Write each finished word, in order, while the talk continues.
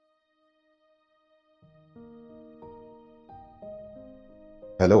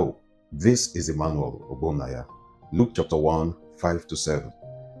Hello, this is Emmanuel Obonaya. Luke chapter 1, 5 to 7.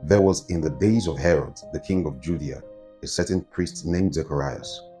 There was in the days of Herod, the king of Judea, a certain priest named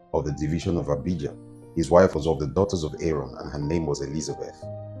Zacharias, of the division of Abijah. His wife was of the daughters of Aaron, and her name was Elizabeth.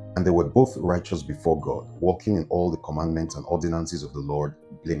 And they were both righteous before God, walking in all the commandments and ordinances of the Lord,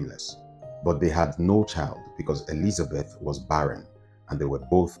 blameless. But they had no child, because Elizabeth was barren, and they were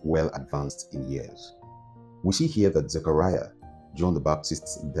both well advanced in years. We see here that Zechariah, John the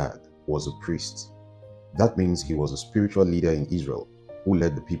Baptist's dad, was a priest. That means he was a spiritual leader in Israel who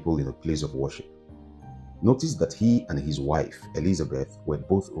led the people in a place of worship. Notice that he and his wife, Elizabeth, were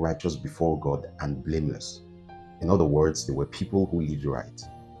both righteous before God and blameless. In other words, they were people who lived right.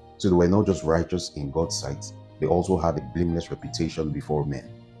 So they were not just righteous in God's sight, they also had a blameless reputation before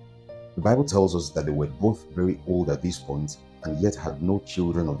men. The Bible tells us that they were both very old at this point and yet had no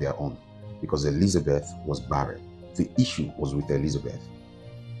children of their own, because Elizabeth was barren. The issue was with Elizabeth.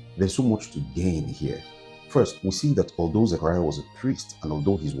 There's so much to gain here. First, we see that although Zechariah was a priest and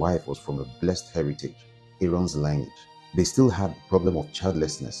although his wife was from a blessed heritage, Aaron's lineage, they still had the problem of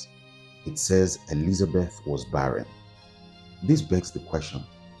childlessness. It says Elizabeth was barren. This begs the question,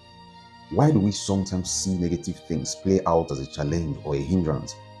 why do we sometimes see negative things play out as a challenge or a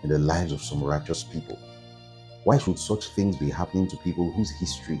hindrance in the lives of some righteous people? Why should such things be happening to people whose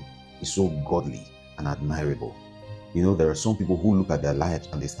history is so godly and admirable? You know, there are some people who look at their lives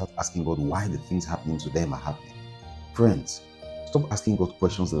and they start asking God why the things happening to them are happening. Friends, stop asking God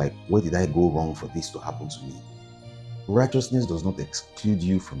questions like, where did I go wrong for this to happen to me? Righteousness does not exclude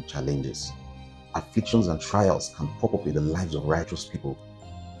you from challenges. Afflictions and trials can pop up in the lives of righteous people.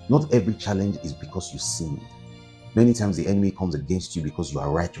 Not every challenge is because you sinned. Many times the enemy comes against you because you are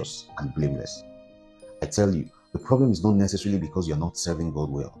righteous and blameless. I tell you, the problem is not necessarily because you're not serving God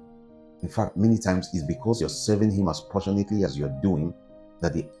well. In fact, many times it's because you're serving Him as passionately as you're doing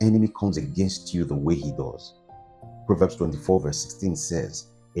that the enemy comes against you the way he does. Proverbs 24 verse 16 says,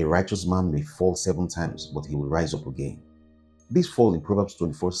 a righteous man may fall 7 times, but he will rise up again. This fall in Proverbs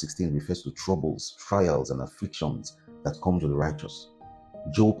 24:16 refers to troubles, trials, and afflictions that come to the righteous.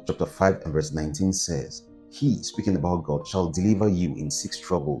 Job chapter 5 and verse 19 says, he, speaking about God, shall deliver you in 6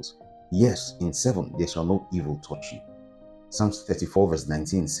 troubles. Yes, in 7 there shall no evil touch you. Psalms 34 verse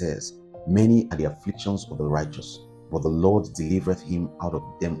 19 says, many are the afflictions of the righteous, but the Lord delivereth him out of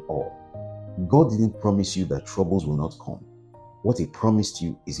them all. God didn't promise you that troubles will not come. What He promised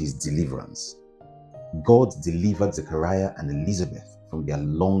you is His deliverance. God delivered Zechariah and Elizabeth from their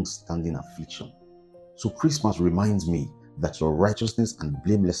long-standing affliction. So Christmas reminds me that your righteousness and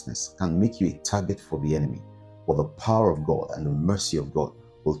blamelessness can make you a target for the enemy, but the power of God and the mercy of God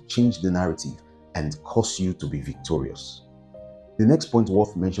will change the narrative and cause you to be victorious. The next point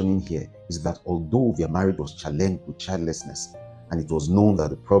worth mentioning here is that although their marriage was challenged with childlessness and it was known that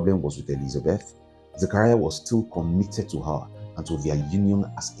the problem was with Elizabeth, Zechariah was still committed to her and to their union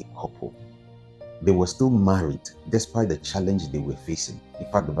as a couple. They were still married despite the challenge they were facing.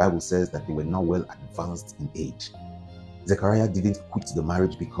 In fact, the Bible says that they were now well advanced in age. Zechariah didn't quit the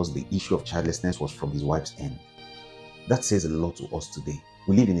marriage because the issue of childlessness was from his wife's end. That says a lot to us today.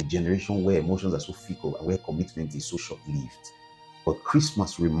 We live in a generation where emotions are so fickle and where commitment is so short-lived. But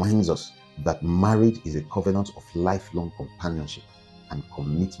Christmas reminds us that marriage is a covenant of lifelong companionship and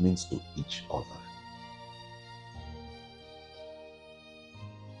commitment to each other.